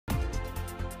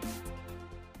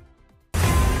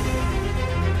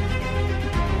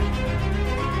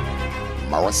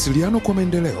Mawasiliano kwa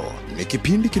Maendeleo ni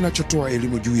kipindi kinachotoa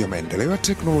elimu juu ya maendeleo ya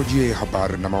teknolojia ya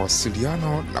habari na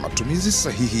mawasiliano na matumizi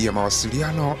sahihi ya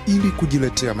mawasiliano ili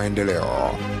kujiletea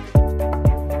maendeleo.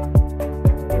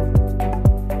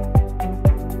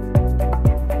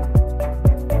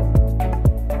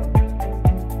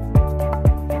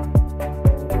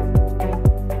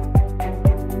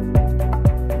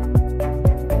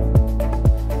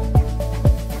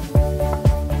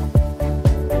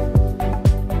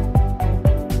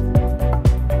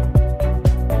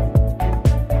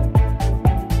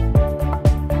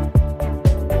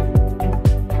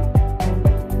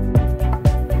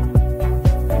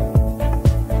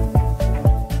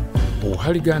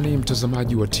 Hali gani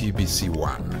mtazamaji wa TBC1?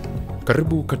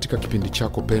 Karibu katika kipindi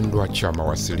chako pendwa cha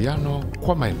Mawasiliano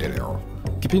kwa Maendeleo.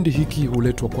 Kipindi hiki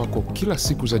huletwa kwako kila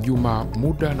siku za juma,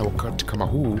 muda na wakati kama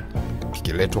huu,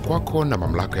 kikiletwa kwako na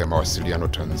Mamlaka ya Mawasiliano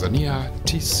Tanzania,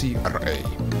 TCRA.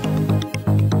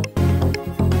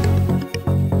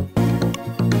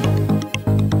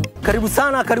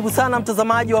 Karibu sana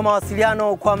mtazamaji wa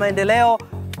Mawasiliano kwa Maendeleo.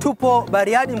 Tupo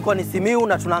Bariadi mkoani Simiyu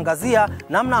na tunaangazia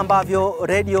namna ambavyo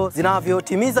redio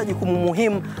zinavyotimiza jukumu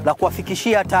muhimu la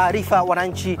kuwafikishia taarifa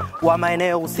wananchi wa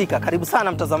maeneo husika. Karibu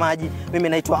sana mtazamaji, mimi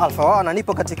naitwa Alfa Wao na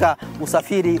nipo katika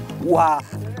usafiri wa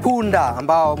punda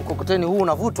ambao mkokoteni huu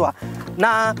unavutwa,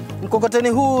 na mkokoteni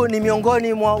huu ni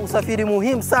miongoni mwa usafiri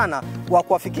muhimu sana wa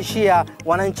kuwafikishia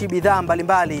wananchi bidhaa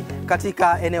mbalimbali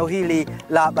katika eneo hili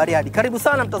la Bariadi. Karibu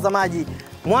sana mtazamaji,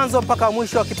 mwanzo mpaka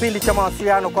mwisho wa kipindi cha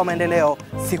Mawasiliano kwa Maendeleo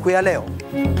siku ya leo.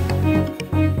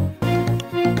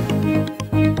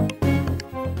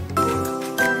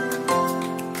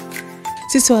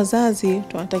 Sisi wazazi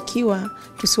tunatakiwa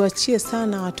tusiwachie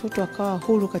sana watoto wakawa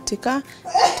huru katika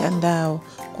mtandao,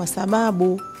 kwa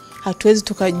sababu hatuwezi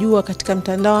tukajua katika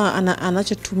mtandao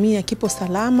anachotumia kipo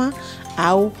salama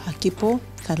au hakipo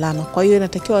salama. Kwa hiyo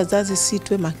inatakiwa wazazi sisi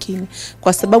tuwe makini,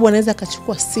 kwa sababu anaweza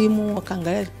akachukua simu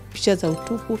akaangalia picha za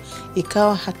utupu,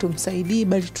 ikawa hatumsaidii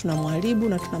bali tunamharibu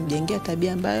na tunamjengea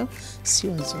tabia ambayo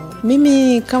sio nzuri.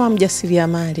 Mimi kama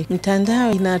mjasiriamali,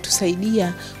 mtandao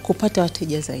inatusaidia kupata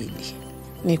wateja zaidi.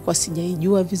 Nilikuwa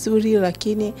sijaijua vizuri,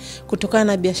 lakini kutokana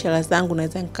na biashara zangu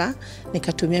naweza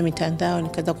nikatumia mitandao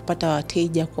nikaweza kupata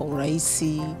wateja kwa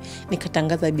urahisi,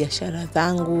 nikatangaza biashara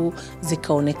zangu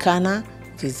zikaonekana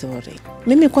vizuri.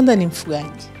 Mimi kwanza ni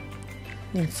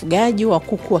mfugaji wa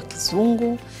kuku wa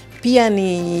kizungu. Pia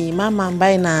ni mama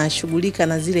ambaye nashughulika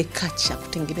na zile kacha,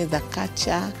 kutengeneza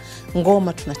kacha,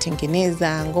 ngoma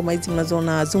tunatengeneza. Ngoma hizi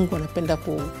mnazoona wazungu wanapenda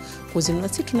kuzinunua,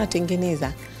 sisi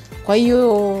tunatengeneza. Kwa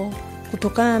hiyo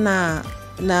kutokana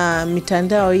na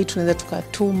mitandao hii tunaweza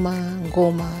tukatuma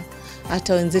ngoma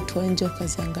hata wenzetu wa nje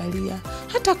wakaziangalia.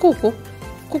 Hata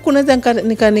kuku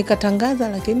naweza nikatangaza,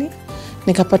 lakini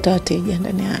nikapata wateja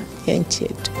ndani ya nchi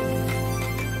yetu.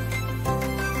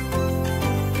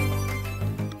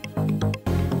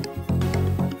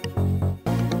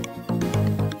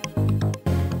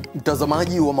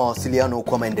 Mtazamaji wa Mawasiliano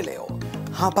kwa Maendeleo,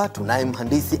 hapa tunaye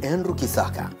mhandisi Andrew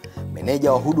Kisaka,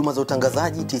 meneja wa huduma za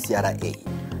utangazaji TCRA,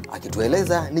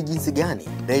 akitueleza ni jinsi gani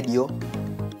redio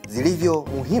zilivyo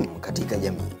muhimu katika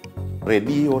jamii.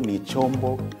 Redio ni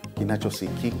chombo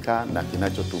kinachosikika na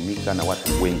kinachotumika na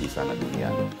watu wengi sana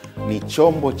duniani. Ni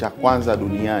chombo cha kwanza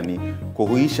duniani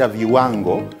kuhuisha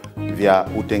viwango vya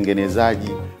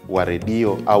utengenezaji wa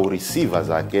redio au receiver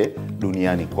zake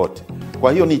duniani kote.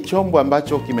 Kwa hiyo ni chombo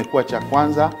ambacho kimekuwa cha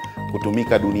kwanza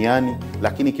kutumika duniani,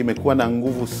 lakini kimekuwa na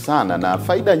nguvu sana na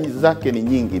faida zake ni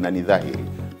nyingi na ni dhahiri.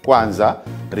 Kwanza,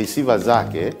 receiver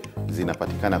zake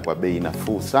zinapatikana kwa bei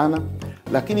nafuu sana,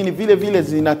 lakini ni vile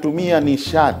zinatumia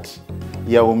nishati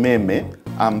ya umeme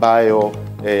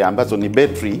ambazo ni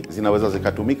battery, zinaweza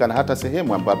zikatumika na hata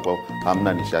sehemu ambapo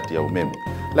hamna nishati ya umeme.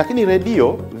 Lakini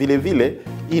redio vile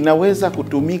inaweza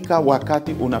kutumika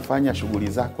wakati unafanya shughuli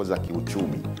zako za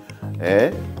kiuchumi.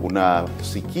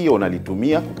 Unasikia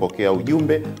unalitumia kupokea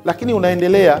ujumbe, lakini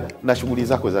unaendelea na shughuli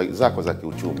zako za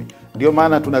kiuchumi. Ndio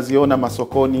maana tunaziona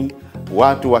masokoni,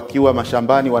 watu wakiwa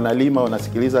mashambani wanalima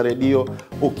wanasikiliza redio.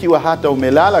 Ukiwa hata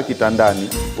umelala kitandani,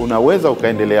 unaweza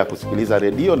ukaendelea kusikiliza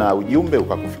redio na ujumbe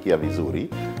ukakufikia vizuri.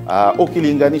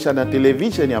 Ukilinganisha na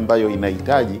televisheni ambayo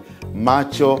inahitaji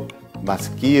macho,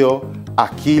 masikio,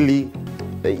 akili,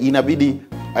 inabidi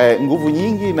nguvu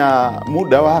nyingi na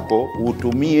muda wako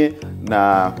utumie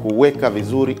na kuweka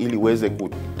vizuri ili uweze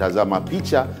kutazama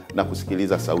picha na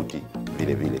kusikiliza sauti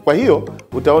vile. Kwa hiyo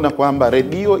utaona kwamba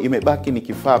redio imebaki ni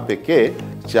kifaa pekee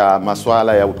cha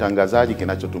masuala ya utangazaji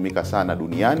kinachotumika sana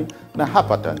duniani na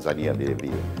hapa Tanzania vile.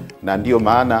 Na ndio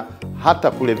maana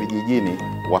hata kule vijijini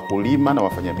wakulima na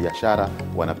wafanyabiashara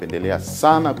wanapendelea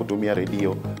sana kutumia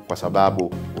redio kwa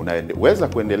sababu unaweza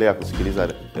kuendelea kusikiliza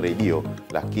redio,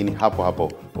 lakini hapo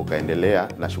hapo ukaendelea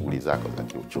na shughuli zako za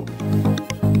kiuchumi.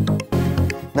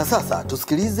 Na sasa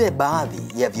tusikilize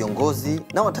baadhi ya viongozi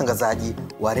na watangazaji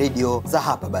wa redio za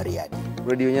hapa Bariadi.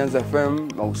 Radio Nyanza FM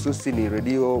mahususi ni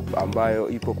redio ambayo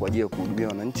ipo kwa ajili ya kuhudumia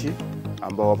wananchi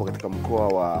ambao wapo katika mkoa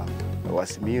wa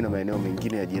Simiyu na maeneo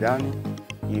mengine ya jirani,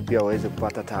 ili pia waweze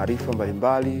kupata taarifa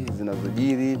mbalimbali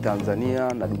zinazojiri Tanzania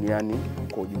na duniani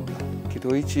kwa ujumla.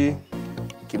 Kituo hichi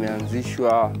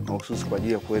kimeanzishwa mahususi kwa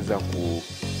ajili ya kuweza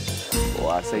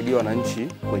kuwasaidia wananchi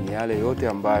kwenye yale yote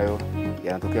ambayo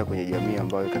yanatokea kwenye jamii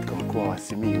ambayo katika mkoa wa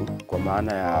Simiyu, kwa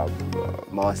maana ya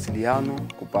mawasiliano,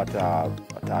 kupata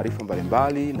taarifa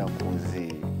mbalimbali na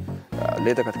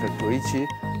kuzileta katika kituo hichi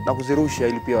na kuzirusha,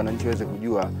 ili pia wananchi waweze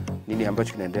kujua nini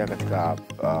ambacho kinaendelea katika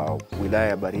wilaya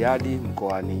ya Bariadi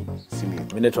mkoani Simiyu.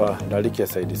 Mimi naitwa Daliki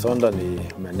Saidi Sonda, ni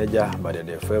meneja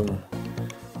Bariadi FM.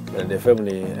 Bariadi FM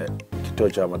ni kituo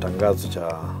cha matangazo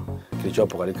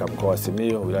kilichopo katika mkoa wa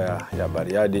Simiyu, wilaya ya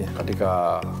Bariadi.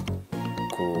 Katika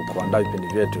kuandaa vipindi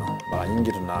vyetu, mara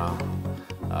nyingi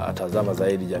tazama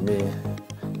zaidi jamii,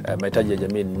 mahitaji ya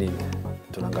jamii ni nini.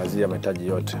 Tunaangazia mahitaji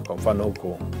yote. Kwa mfano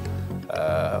huko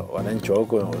wananchi wa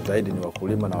huko zaidi ni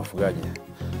wakulima na wafugaji.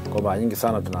 Kwa mara nyingi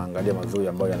sana tunaangalia mazuri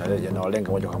ambayo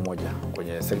yanawalenga moja kwa moja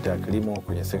kwenye sekta ya kilimo,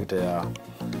 kwenye sekta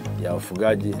ya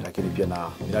ufugaji, lakini pia na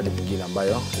miradi mingine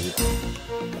ambayo ipo.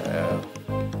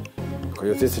 Kwa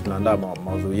hiyo sisi tunaandaa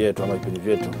mazuri yetu ama vipindi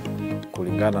vyetu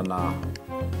kulingana na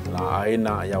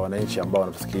aina ya wananchi ambao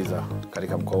wanatusikiliza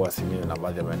katika mkoa wa Simiyu na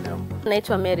baadhi ya maeneo.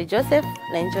 Naitwa Mary Joseph,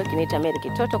 na enjoy kiniita Mary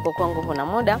Kitoto kwa kwangu huna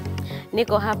muda.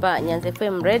 Niko hapa Nyanza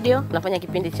FM Radio, nafanya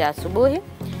kipindi cha asubuhi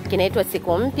kinaitwa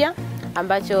Siku Mpya,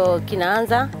 ambacho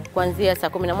kinaanza kuanzia saa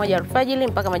 11 alfajiri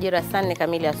mpaka majira ya saa 4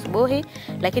 kamili asubuhi.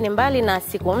 Lakini mbali na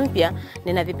Siku Mpya,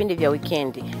 nina vipindi vya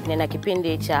weekendi. Nina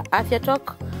kipindi cha Afya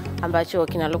Talk ambacho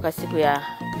kinaruka siku ya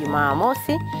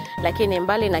Jumamosi, lakini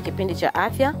mbali na kipindi cha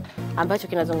afya ambacho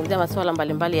kinazungumzia masuala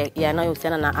mbalimbali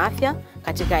yanayohusiana na afya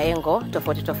katika engo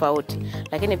tofauti tofauti.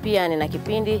 Lakini pia nina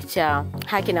kipindi cha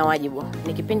Haki na Wajibu.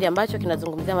 Ni kipindi ambacho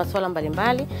kinazungumzia masuala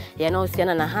mbalimbali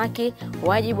yanayohusiana na haki,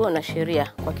 wajibu na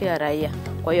sheria kwa kila raia.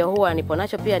 Kwa hiyo huwa nipo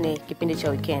nacho pia ni kipindi cha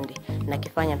weekendi na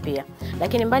kifanya pia.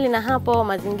 Lakini mbali na hapo,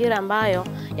 mazingira ambayo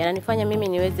yananifanya mimi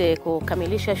niweze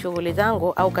kukamilisha shughuli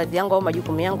zangu au kazi yangu au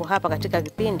majukumu yangu hapa katika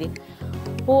vipindi,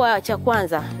 huwa cha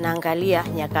kwanza naangalia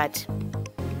nyakati.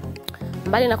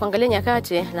 Mbali na kuangalia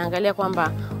nyakati, naangalia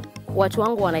kwamba watu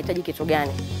wangu wanahitaji kitu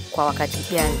gani kwa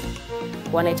wakati gani,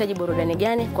 wanahitaji burudani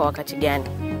gani kwa wakati gani.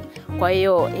 Kwa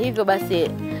hiyo hivyo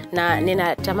basi na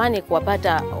ninatamani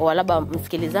kuwapata labda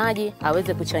msikilizaji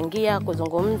aweze kuchangia,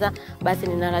 kuzungumza, basi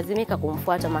ninalazimika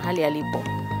kumfuata mahali alipo.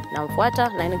 Namfuata,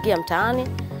 naingia mtaani,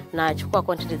 nachukua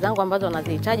content zangu ambazo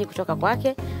nazihitaji kutoka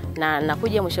kwake, na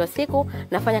nakuja mwisho wa siku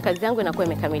nafanya kazi yangu inakuwa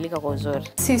imekamilika kwa uzuri.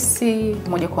 Sisi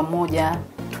moja kwa moja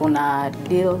tuna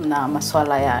deal na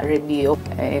masuala ya redio,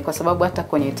 kwa sababu hata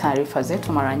kwenye taarifa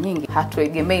zetu mara nyingi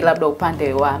hatuegemei labda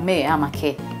upande wa me ama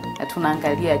ke,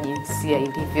 tunaangalia jinsia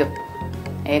ilivyo.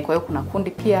 Kwa hiyo kuna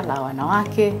kundi pia la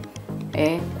wanawake,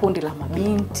 kundi la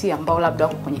mabinti ambao labda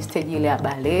wako kwenye stage ile ya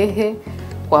balehe,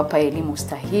 kuwapa elimu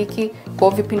stahiki. Kwa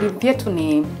hiyo vipindi vyetu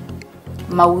ni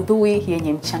maudhui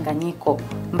yenye mchanganyiko,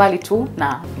 mbali tu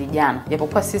na vijana.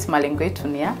 Japokuwa sisi malengo yetu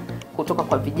ni ya kutoka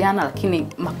kwa vijana, lakini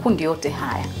makundi yote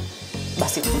haya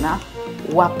basi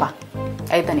tunawapa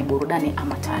aidha ni burudani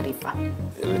ama taarifa.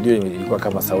 Redio ilikuwa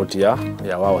kama sauti ya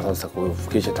wao sasa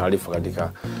kufikisha taarifa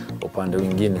katika upande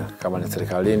mwingine, kama ni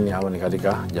serikalini au ni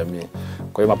katika jamii.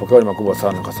 Kwa hiyo mapokeo ni makubwa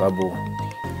sana, kwa sababu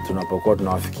tunapokuwa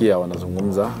tunawafikia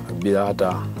wanazungumza bila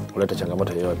hata kuleta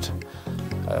changamoto yoyote.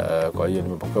 Kwa hiyo ni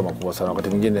mapokeo makubwa sana. Wakati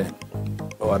mwingine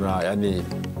yani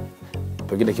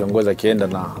pengine kiongozi akienda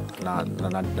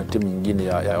na timu nyingine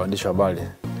ya waandishi wa habari,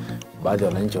 baadhi ya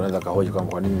wananchi wanaweza kahoji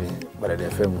kwa nini Bariadi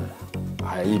FM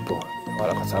haipo,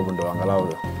 wala kwa sababu ndio angalau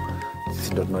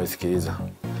sisi ndio tunaosikiliza.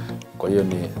 Kwa hiyo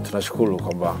tunashukuru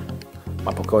kwamba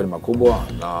mapokeo ni makubwa,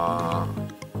 na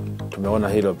tumeona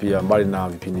hilo pia. Mbali na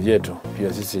vipindi vyetu,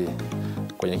 pia sisi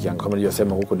kwenye kiango kama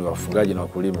nilivyosema, huko ni wafugaji na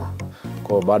wakulima.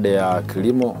 Kwa baada ya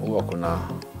kilimo huwa kuna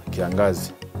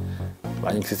kiangazi.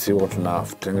 Bali sisi huko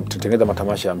tunatengeneza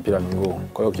matamasha ya mpira wa miguu.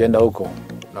 Kwa hiyo ukienda huko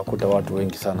unakuta watu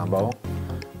wengi sana ambao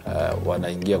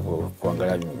wanaingia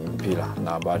kuangalia mpira,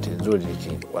 na bahati nzuri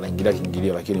wanaingilia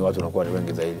kiingilio, lakini watu wanakuwa ni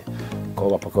wengi zaidi. Kwa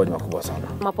hiyo mapokeo ni makubwa sana.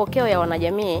 Mapokeo ya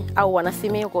wanajamii au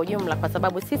wanasimiyu kwa ujumla, kwa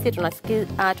sababu sisi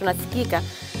tunasikika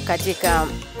katika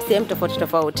sehemu tofauti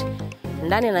tofauti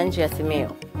ndani na nje ya Simiyu.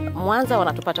 Mwanza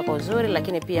wanatupata kwa uzuri,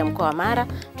 lakini pia mkoa wa Mara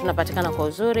tunapatikana kwa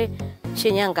uzuri,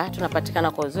 Shinyanga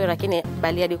tunapatikana kwa uzuri, lakini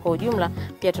Bariadi kwa ujumla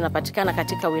pia tunapatikana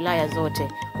katika wilaya zote.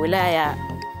 Wilaya ya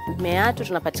Meatu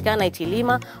tunapatikana,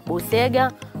 Itilima,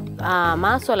 Busega,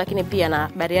 Maswa, lakini pia na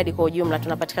Bariadi kwa ujumla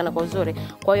tunapatikana kwa uzuri.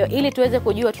 Kwa hiyo ili tuweze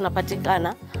kujua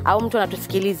tunapatikana au mtu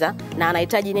anatusikiliza na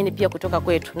anahitaji nini pia kutoka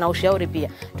kwetu na ushauri pia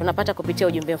tunapata kupitia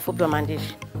ujumbe mfupi wa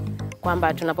maandishi,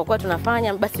 kwamba tunapokuwa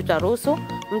tunafanya basi tutaruhusu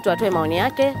mtu atoe maoni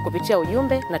yake kupitia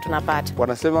ujumbe na tunapata.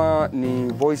 Wanasema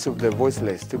ni voice of the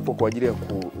voiceless. Tupo kwa ajili ya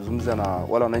kuzungumza na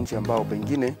wale wananchi ambao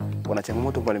pengine wana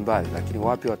changamoto mbalimbali, lakini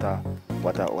wapi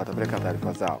watapeleka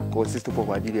taarifa zao. Kwa hiyo sisi tupo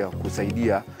kwa ajili ya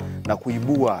kusaidia na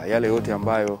kuibua yale yote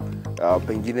ambayo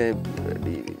pengine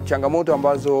changamoto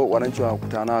ambazo wananchi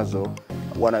wanakutana nazo,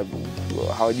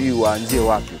 hawajui waanzie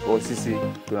wapi. Kwa hiyo sisi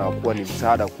tunakuwa ni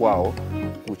msaada kwao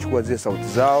kuchukua zile sauti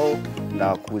zao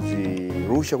na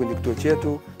kuzirusha kwenye kituo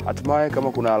chetu. Hatimaye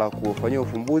kama kuna la kufanyia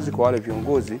ufumbuzi kwa wale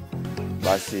viongozi,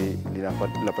 basi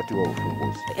linapatiwa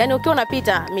ufumbuzi. Yaani ukiwa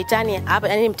unapita mitani hapa,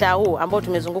 yani mtaa huu ambao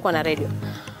tumezungukwa na redio,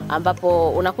 ambapo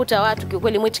unakuta watu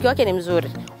kiukweli mwitikio wake ni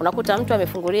mzuri. Unakuta mtu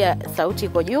amefungulia sauti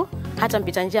iko juu, hata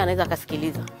mpita njia anaweza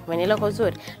akasikiliza. Maendeleo kwa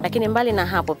uzuri. Lakini mbali na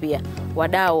hapo pia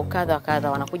wadau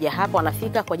kadha wanakuja hapa,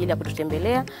 wanafika kwa ajili ya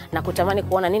kututembelea na kutamani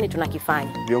kuona nini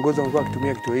tunakifanya. Viongozi wamekuwa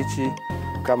wakitumia kituo hichi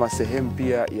kama sehemu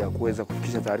pia ya kuweza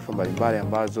kufikisha taarifa mbalimbali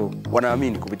ambazo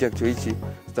wanaamini kupitia kituo hichi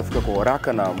zitafika kwa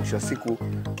haraka na mwisho wa siku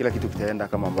kila kitu kitaenda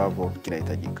kama ambavyo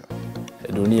kinahitajika.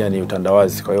 Dunia ni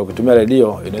utandawazi, kwa hiyo kutumia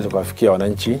redio inaweza kuwafikia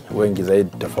wananchi wengi zaidi,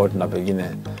 tofauti na pengine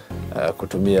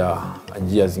kutumia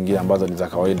njia zingine ambazo ni za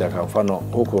kawaida. Kwa mfano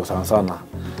huko sana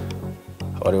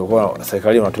walikuwa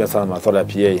serikali wanatumia sana masuala ya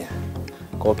PA.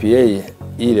 Kwa PA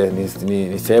ile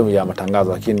ni sehemu ya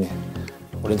matangazo, lakini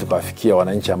unaweza kuwafikia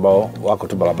wananchi ambao wako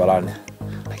tu barabarani,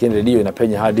 lakini redio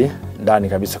inapenya hadi ndani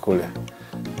kabisa kule.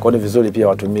 Kwa hiyo ni vizuri pia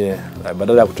watumie,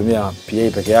 badala ya kutumia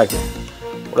PA peke yake,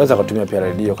 unaweza kutumia pia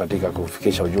redio katika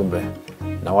kufikisha ujumbe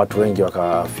na watu wengi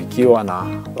wakafikiwa na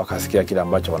wakasikia kile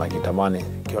ambacho wanakitamani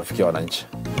kiwafikia wananchi.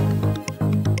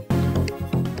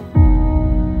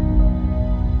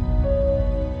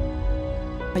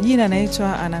 Majina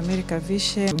naitwa Anamerika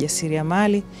Vishe,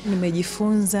 mjasiriamali.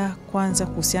 Nimejifunza kwanza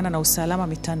kuhusiana na usalama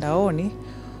mitandaoni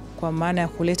kwa maana ya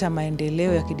kuleta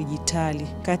maendeleo ya kidijitali.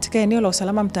 Katika eneo la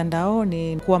usalama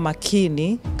mtandaoni, kuwa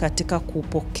makini katika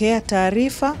kupokea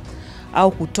taarifa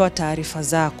au kutoa taarifa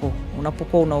zako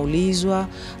unapokuwa unaulizwa,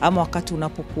 ama wakati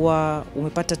unapokuwa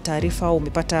umepata taarifa au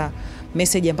umepata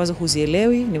message ambazo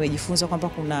huzielewi. Nimejifunza kwamba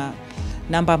kuna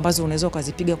namba ambazo unaweza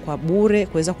ukazipiga kwa bure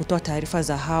kuweza kutoa taarifa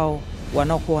za hao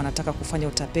wanaokuwa wanataka kufanya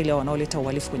utapeli au wanaoleta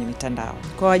uhalifu kwenye mitandao.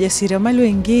 Kwa wajasiriamali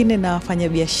wengine na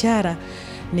wafanyabiashara,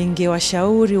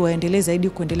 ningewashauri waendelee zaidi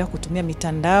kuendelea kutumia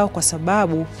mitandao, kwa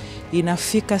sababu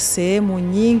inafika sehemu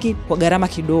nyingi kwa gharama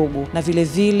kidogo, na vile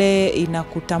vile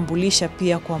inakutambulisha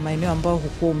pia kwa maeneo ambayo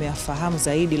hukuwa umeyafahamu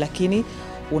zaidi, lakini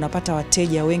unapata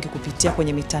wateja wengi kupitia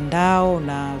kwenye mitandao,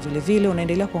 na vile vile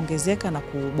unaendelea kuongezeka na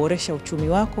kuboresha uchumi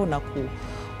wako na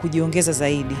kujiongeza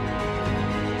zaidi.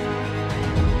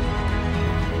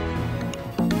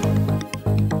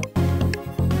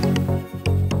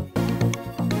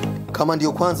 Kama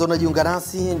ndio kwanza unajiunga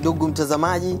nasi, ndugu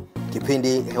mtazamaji,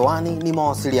 kipindi hewani ni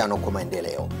Mawasiliano kwa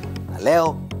Maendeleo. Na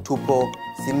leo tupo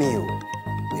Simiyu,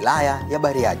 wilaya ya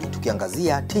Bariadi,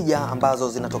 tukiangazia tija ambazo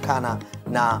zinatokana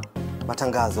na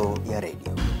matangazo ya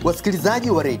redio. Wasikilizaji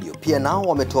wa redio pia nao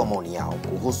wametoa maoni yao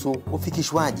kuhusu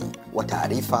ufikishwaji wa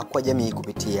taarifa kwa jamii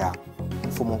kupitia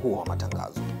mfumo huo wa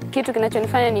matangazo. Kitu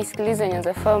kinachonifanya nisikilize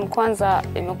Nyanza FM, kwanza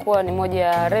imekuwa ni moja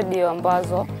ya redio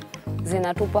ambazo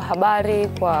zinatupa habari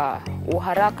kwa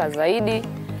uharaka zaidi.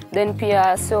 Then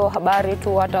pia sio habari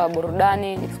tu, hata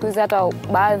burudani. Siku hizi hata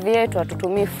baadhi yetu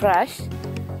hatutumii flash,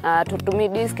 tutumii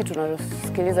diski,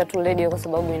 tunasikiliza tu redio kwa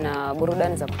sababu ina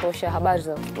burudani za kutosha, habari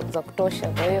za kutosha.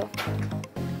 Kwa hiyo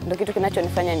ndio kitu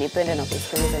kinachonifanya nipende na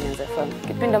kusikiliza Nyanza FM.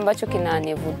 Kipindi ambacho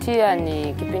kinanivutia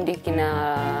ni kipindi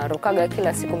kinarukaga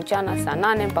kila siku mchana saa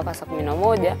 8 mpaka saa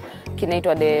 11,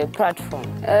 kinaitwa The Platform.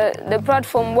 The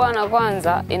Platform bwana,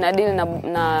 kwanza inadeal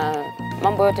na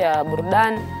mambo yote ya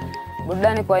burudani.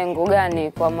 Burudani kwa lengo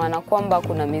gani? Kwa maana kwamba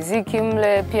kuna muziki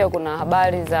mle, pia kuna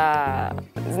habari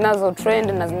zinazo trend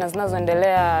na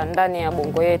zinazoendelea ndani ya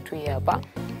bongo yetu hapa,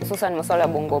 hususan masuala ya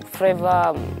bongo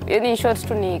flava. Yaani in short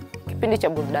tu ni kipindi cha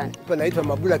burudani. Naitwa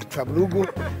Mabula Kitabulugu,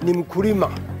 ni mkulima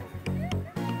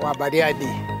wa Bariadi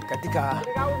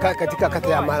katika kata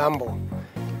ya Marambo,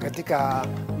 katika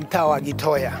mtaa wa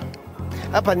Gitoya.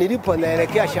 Hapa nilipo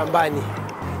naelekea shambani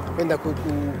kwenda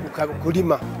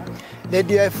kulima.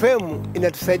 Redio FM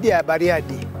inatusaidia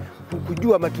Bariadi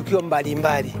kujua matukio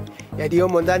mbalimbali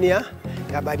yaliyomo ndani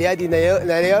ya Bariadi na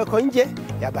yaliyoko nje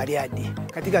ya Bariadi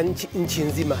katika nchi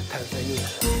nzima Tanzania.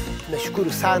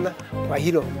 Tunashukuru sana kwa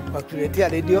hilo, kwa kutuletea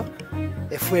redio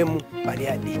FM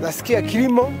Bariadi. Nasikia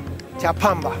kilimo cha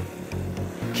pamba,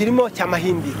 kilimo cha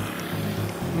mahindi,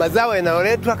 mazao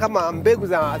yanayoletwa kama mbegu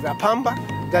za pamba,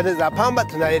 zile za pamba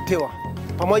tunaletewa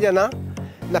pamoja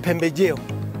na pembejeo.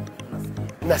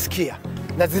 Nasikia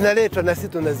na zinaletwa na sisi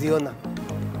tunaziona,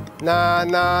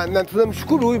 na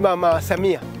tunamshukuru huyu Mama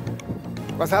Samia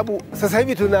kwa sababu sasa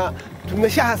hivi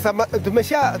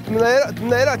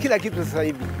tunaelewa kila kitu. Sasa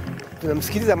hivi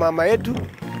tunamsikiliza mama yetu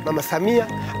Mama Samia,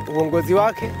 uongozi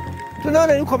wake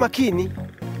tunaona yuko makini,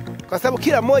 kwa sababu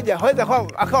kila mmoja haweza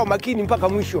akawa makini mpaka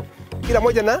mwisho, kila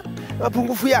mmoja na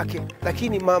mapungufu yake,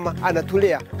 lakini mama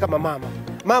anatulea kama mama.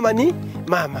 Mama ni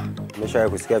mama.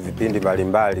 Nimeshawahi kusikia vipindi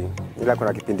mbalimbali, ila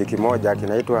kuna kipindi kimoja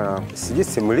kinaitwa sijui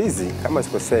simulizi kama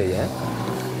sikosei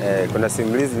kuna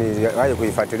simulizi niliwahi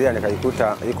kuifuatilia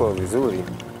nikaikuta iko vizuri,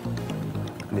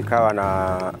 nikawa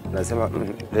nasema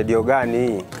redio gani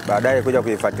hii? Baadaye kuja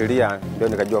kuifuatilia ndio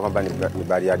nikajua kwamba ni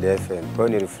Bariadi FM. Kwa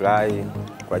hiyo nilifurahi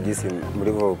kwa jinsi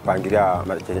mlivyopangilia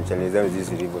channel zenu jinsi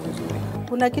zilivyo vizuri.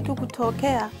 Kuna kitu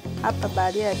kutokea hapa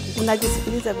Bariadi,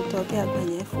 unajisikiliza kutokea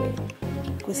kwenye FM,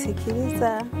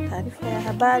 kusikiliza taarifa ya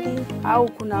habari,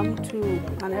 au kuna mtu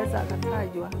anaweza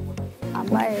akatajwa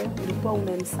ambaye ulikuwa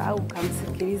umemsahau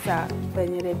kumsikiliza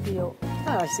kwenye redio.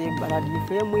 Bariadi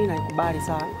FM inaikubali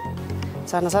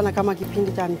sana sana kama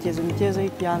kipindi cha michezo hii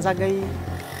kianzaga hii,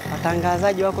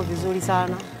 watangazaji wako vizuri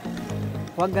sana,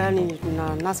 wagani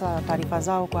tunanasa taarifa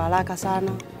zao kwa haraka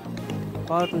sana,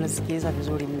 kwa hiyo tunasikiliza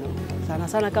vizuri mno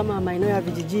sana kama maeneo ya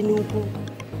vijijini huku.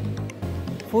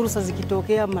 Fursa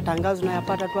zikitokea matangazo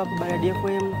tunayapata tu hapo Bariadi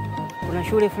FM. Kuna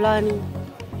shule fulani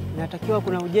inatakiwa,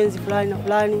 kuna ujenzi fulani na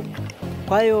fulani,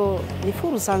 kwa hiyo ni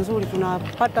fursa nzuri,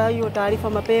 tunapata hiyo taarifa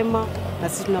mapema na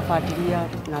sisi tunafuatilia,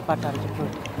 tunapata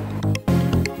ripoti.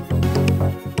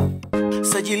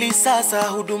 Sajili sasa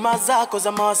huduma zako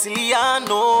za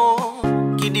mawasiliano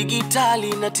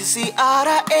kidigitali na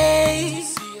TCRA.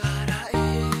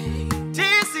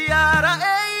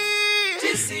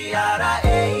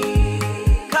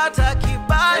 Kata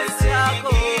kibali chako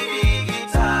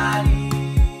kidigitali,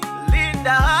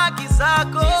 linda haki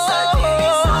zako.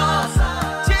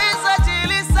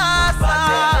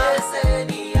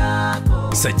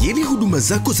 Sajili huduma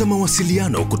zako za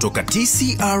mawasiliano kutoka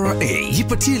TCRA.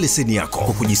 Jipatie leseni yako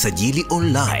kwa kujisajili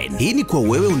online. Hii ni kwa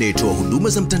wewe unayetoa huduma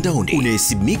za mtandaoni,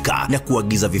 unayesimika na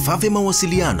kuagiza vifaa vya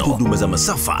mawasiliano, huduma za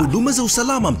masafa, huduma za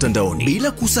usalama mtandaoni,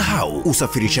 bila kusahau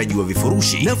usafirishaji wa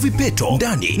vifurushi na vipeto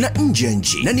ndani na nje ya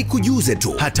nchi. Na nikujuze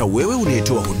tu, hata wewe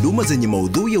unayetoa huduma zenye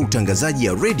maudhui ya utangazaji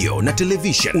ya radio na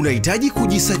television, unahitaji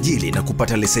kujisajili na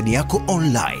kupata leseni yako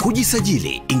online.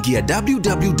 Kujisajili, ingia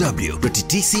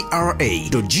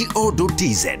www.tcra.go.tz,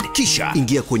 kisha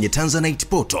ingia kwenye Tanzanite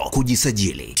Portal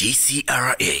kujisajili.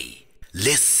 TCRA,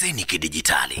 leseni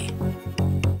kidijitali.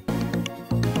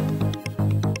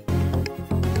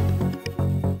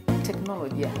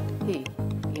 Teknolojia hii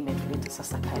imetuleta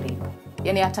sasa karibu.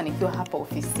 Yaani hata nikiwa hapa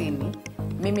ofisini,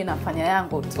 mimi nafanya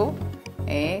yangu tu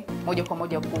moja kwa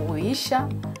moja kuhuisha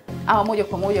au moja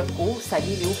kwa moja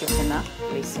kusajili upya tena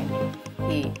leseni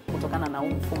hii kutokana na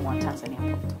mfumo wa Tanzania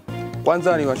Portal.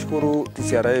 Kwanza ni washukuru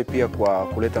TCRA pia kwa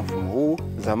kuleta mfumo huu.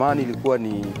 Zamani ilikuwa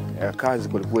ni kazi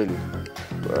kweli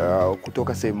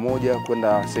kutoka sehemu moja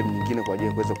kwenda sehemu nyingine kwa ajili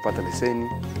ya kuweza kupata leseni.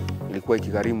 Ilikuwa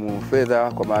ikigharimu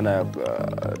fedha, kwa maana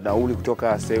nauli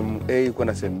kutoka sehemu A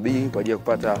kwenda sehemu B kwa ajili ya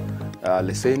kupata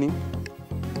leseni.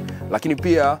 Lakini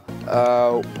pia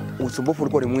usumbufu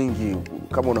ulikuwa ni mwingi.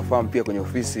 Kama unafahamu pia kwenye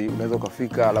ofisi unaweza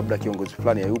ukafika labda kiongozi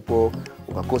fulani hayupo,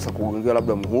 ukakosa kugongewa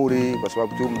labda muhuri kwa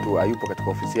sababu tu mtu hayupo katika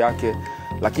ofisi yake.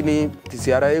 Lakini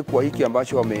TCRA kwa hiki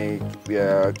ambacho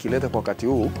wamekileta kwa wakati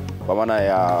huu, kwa maana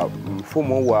ya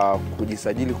mfumo wa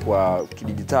kujisajili kwa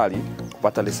kidijitali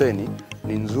kupata leseni,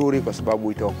 ni nzuri kwa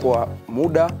sababu itaokoa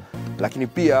muda, lakini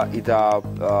pia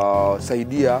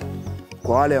itasaidia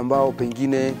kwa wale ambao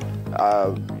pengine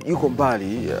yuko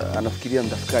mbali, anafikiria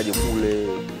mtafikaje kule.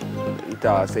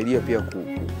 Itasaidia pia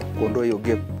kuondoa hiyo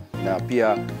gap, na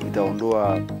pia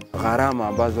itaondoa gharama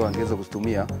ambazo angeweza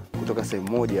kuzitumia kutoka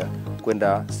sehemu moja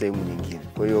kwenda sehemu nyingine.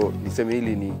 Kwa hiyo niseme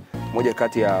hili ni moja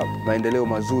kati ya maendeleo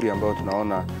mazuri ambayo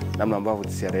tunaona namna ambavyo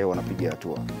TCRA wanapiga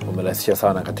hatua. Umerahisisha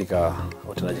sana katika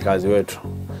utendaji kazi wetu.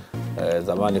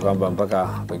 Zamani kwamba mpaka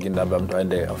pengine labda mtu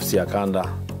aende ofisi ya kanda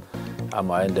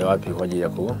ama aende wapi kwa ajili ya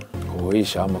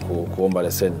kuhuisha ama kuomba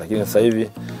leseni, lakini sasa hivi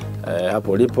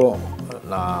hapo ulipo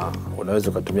na unaweza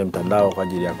ukatumia mtandao kwa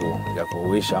ajili ya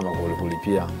kuhuisha ama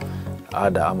kulipia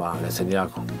ada ama leseni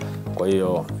yako. Kwa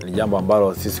hiyo ni jambo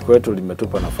ambalo sisi kwetu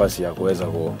limetupa nafasi ya kuweza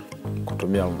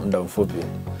kutumia muda mfupi,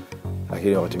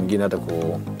 lakini wakati mwingine hata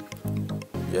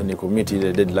kumiti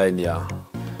ile deadline ya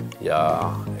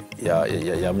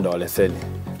muda wa leseni.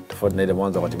 Tofauti na ile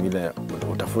mwanzo, wakati mwingine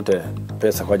utafute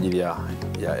pesa kwa ajili ya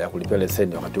kulipia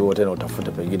leseni, wakati huo tena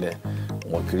utafute pengine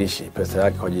mwakilishi pesa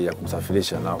yake kwa ajili ya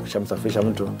kumsafirisha, na ukishamsafirisha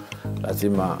mtu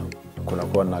lazima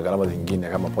kunakuwa na gharama zingine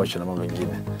kama posho na mambo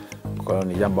mengine. Kwa hiyo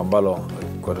ni jambo ambalo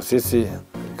kwa sisi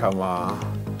kama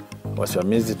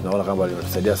wasimamizi tunaona kama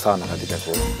limetusaidia sana katika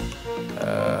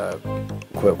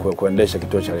kuendesha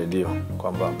kituo cha redio,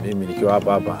 kwamba mimi nikiwa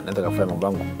hapa naweza kufanya mambo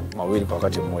yangu mawili kwa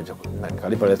wakati mmoja, na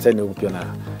nikalipa leseni huku pia na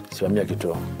simamia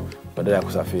kituo badala ya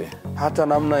kusafiri. Hata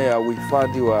namna ya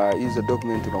uhifadhi wa hizo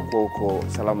document unakuwa uko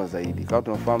salama zaidi. Kama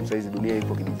tunafahamu sasa hizi dunia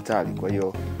ipo kidijitali, kwa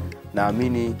hiyo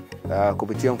naamini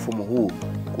kupitia mfumo huu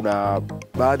kuna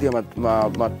baadhi ya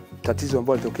matatizo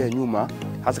ambayo yalitokea nyuma,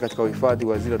 hasa katika uhifadhi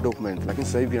wa zile document, lakini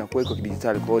sasa hivi inakuwa iko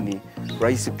kidijitali, kwa hiyo ni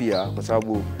rahisi pia kwa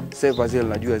sababu server zile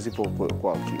najua zipo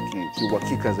kwa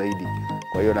kiuhakika zaidi.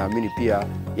 Kwa hiyo naamini pia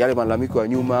yale malalamiko ya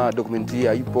nyuma, document hii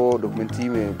haipo, document hii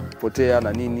imepotea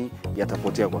na nini,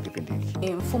 yatapotea kwa kipindi hiki.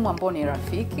 Ni mfumo ambao ni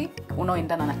rafiki,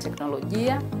 unaoendana na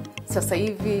teknolojia. Sasa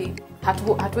hivi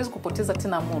hatuwezi kupoteza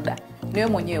tena muda. Niwe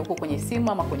mwenyewe uko kwenye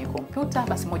simu ama kwenye kompyuta,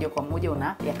 basi moja kwa moja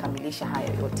unayakamilisha haya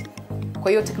yote.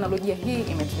 Kwa hiyo teknolojia hii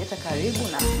imetuleta karibu,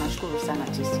 na tunashukuru sana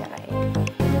TCRA.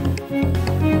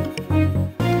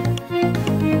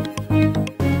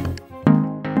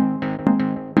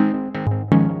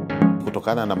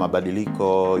 Kutokana na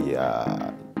mabadiliko ya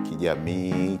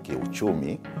kijamii,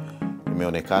 kiuchumi,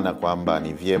 imeonekana kwamba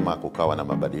ni vyema kukawa na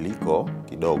mabadiliko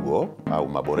kidogo au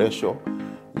maboresho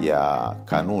ya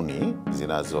kanuni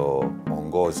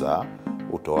zinazoongoza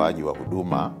utoaji wa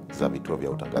huduma za vituo vya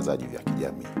utangazaji vya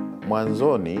kijamii.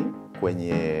 Mwanzoni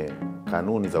kwenye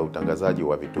kanuni za utangazaji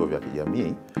wa vituo vya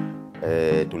kijamii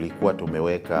tulikuwa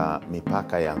tumeweka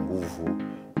mipaka ya nguvu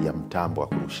ya mtambo wa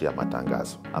kurushia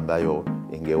matangazo ambayo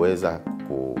ingeweza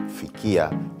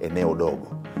kufikia eneo dogo.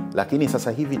 Lakini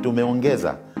sasa hivi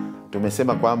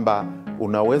tumesema kwamba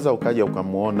unaweza ukaja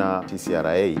ukamuona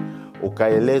TCRA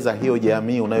ukaeleza hiyo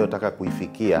jamii unayotaka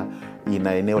kuifikia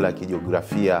ina eneo la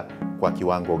kijiografia kwa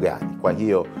kiwango gani. Kwa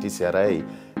hiyo TCRA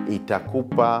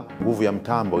itakupa nguvu ya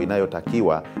mtambo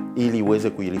inayotakiwa ili uweze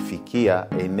kuilifikia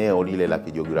eneo lile la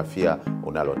kijiografia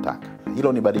unalotaka.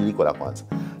 Hilo ni badiliko la kwanza.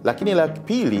 Lakini la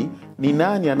pili ni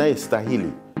nani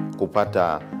anayestahili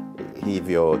kupata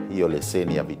hiyo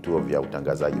leseni ya vituo vya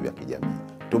utangazaji vya kijamii.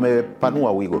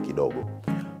 Tumepanua wigo kidogo.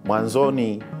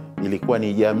 Mwanzoni ilikuwa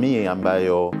ni jamii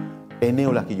ambayo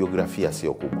eneo la kijiografia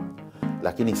sio kubwa.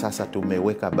 Lakini sasa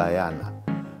tumeweka bayana,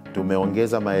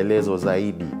 tumeongeza maelezo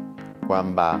zaidi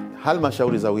kwamba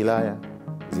halmashauri za wilaya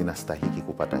zinastahili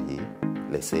kupata hii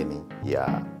leseni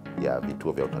ya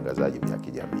vituo vya utangazaji vya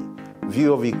kijamii.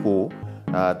 Vyuo vikuu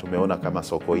tumeona kama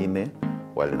Sokoine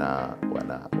wana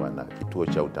kituo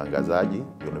cha utangazaji,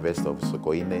 University of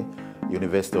Sokoine,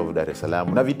 University of Dar es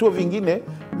Salaam, na vituo vingine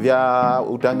vya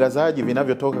utangazaji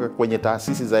vinavyotoka kwenye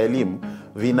taasisi za elimu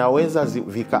vinaweza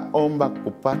vikaomba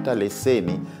kupata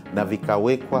leseni na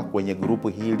vikawekwa kwenye grupu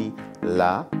hili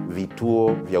la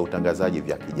vituo vya utangazaji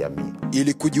vya kijamii.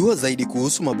 Ili kujua zaidi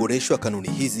kuhusu maboresho ya kanuni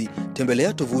hizi,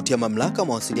 tembelea tovuti ya Mamlaka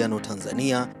Mawasiliano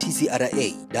Tanzania TCRA,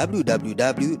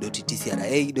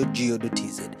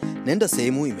 www.tcra.go.tz. Nenda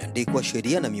sehemu imeandikwa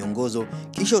sheria na miongozo,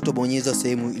 kisha utabonyeza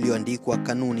sehemu iliyoandikwa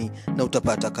kanuni na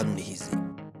utapata kanuni hizi.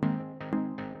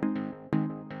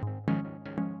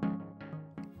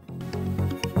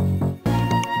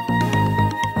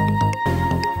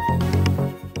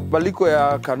 Mabadiliko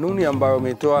ya kanuni ambayo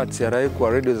umetoa TCRA kwa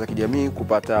redio za kijamii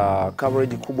kupata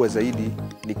coverage kubwa zaidi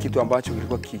ni kitu ambacho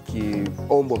kilikuwa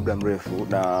kikiombwa muda mrefu,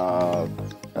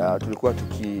 na tulikuwa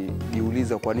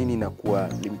tukijiuliza kwa nini inakuwa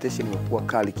limitation imekuwa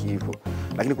kali hivyo.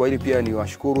 Lakini kwa hili pia ni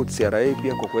washukuru TCRA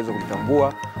pia kwa kuweza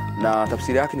kulitambua, na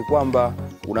tafsiri yake ni kwamba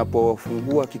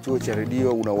unapofungua kituo cha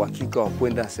redio una uhakika wa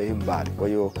kwenda sehemu mbali. Kwa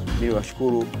hiyo mimi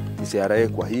washukuru TCRA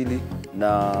kwa hili,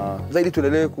 na zaidi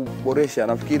tuendelee kuboresha.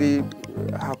 Nafikiri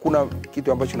hakuna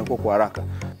kitu ambacho kinakuwa kwa haraka.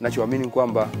 Ninachoamini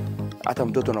kwamba hata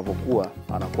mtoto anapokuwa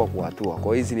anakuwa kwa hatua.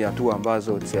 Kwa hizi ni hatua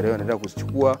ambazo TCRA inaendelea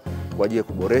kuzichukua kwa ajili ya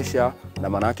kuboresha, na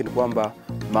maana yake ni kwamba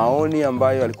maoni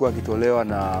ambayo yalikuwa yakitolewa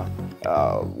na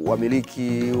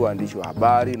wamiliki, waandishi wa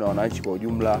habari na wananchi kwa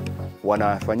ujumla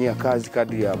wanafanyia kazi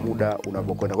kadri ya muda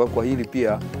unapokwenda. Kwa hili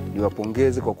pia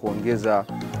niwapongeze kwa kuongeza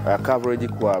coverage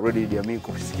kwa redio jamii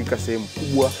kufikika sehemu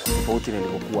kubwa tofauti na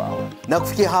ilivyokuwa awali. Na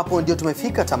kufikia hapo ndio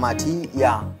tumefika tamati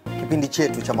ya kipindi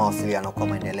chetu cha Mawasiliano kwa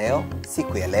Maendeleo.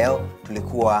 Siku ya leo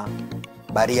tulikuwa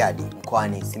Bariadi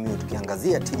mkoani Simiyu,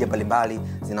 tukiangazia tija mbalimbali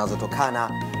zinazotokana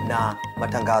na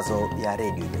matangazo ya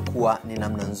redio. Imekuwa ni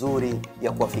namna nzuri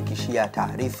ya kuwafikishia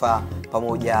taarifa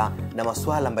pamoja na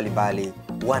masuala mbalimbali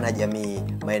wanajamii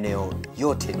maeneo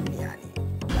yote duniani.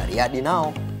 Bariadi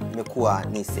nao imekuwa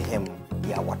ni sehemu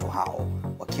ya watu hao,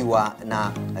 wakiwa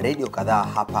na redio kadhaa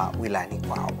hapa wilayani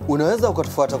kwao. Unaweza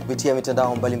ukatufuata kupitia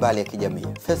mitandao mbalimbali ya kijamii,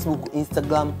 Facebook,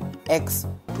 Instagram, X,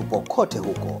 tupo kote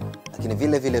huko. Lakini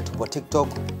vile vile tupo TikTok,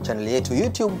 channel yetu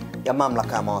YouTube ya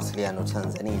Mamlaka ya Mawasiliano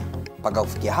Tanzania. Mpaka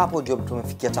kufikia hapo ndio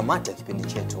tumefikia tamati ya kipindi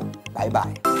chetu. Bye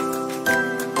bye.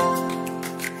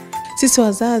 Sisi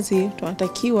wazazi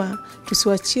tunatakiwa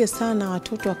tusiwachie sana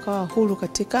watoto wakawa huru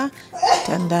katika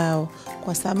mtandao,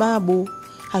 kwa sababu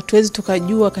hatuwezi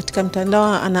tukajua katika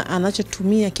mtandao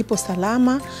anachotumia kipo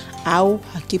salama au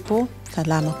hakipo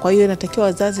salama. Kwa hiyo inatakiwa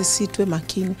wazazi si tuwe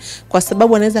makini, kwa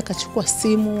sababu anaweza akachukua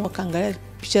simu akaangalia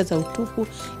picha za utupu,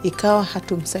 ikawa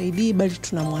hatumsaidii bali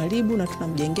tunamharibu na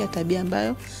tunamjengea tabia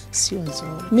ambayo sio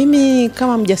nzuri. Mimi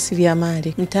kama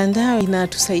mjasiriamali, mtandao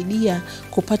inatusaidia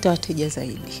kupata wateja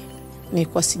zaidi.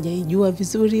 Nilikuwa sijaijua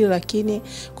vizuri, lakini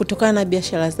kutokana na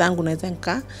biashara zangu naweza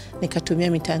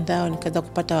nikatumia mitandao nikaweza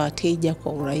kupata wateja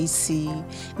kwa urahisi,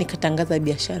 nikatangaza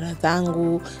biashara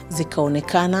zangu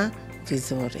zikaonekana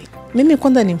vizuri. Mimi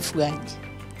kwanza ni mfugaji.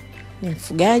 Ni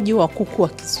mfugaji wa kuku wa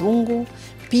kizungu.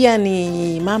 Pia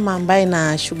ni mama ambaye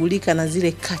nashughulika na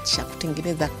zile kacha,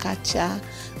 kutengeneza kacha,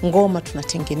 ngoma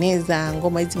tunatengeneza.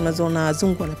 Ngoma hizi mnazoona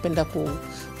wazungu wanapenda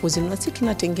kuzinunua, sisi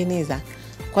tunatengeneza.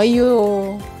 Kwa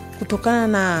hiyo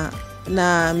kutokana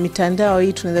na mitandao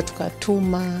hii tunaweza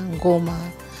tukatuma ngoma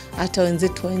hata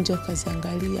wenzetu wa nje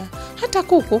wakaziangalia. Hata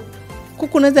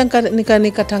kuku naweza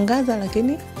nikatangaza,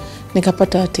 lakini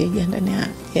nikapata wateja ndani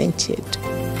ya nchi yetu.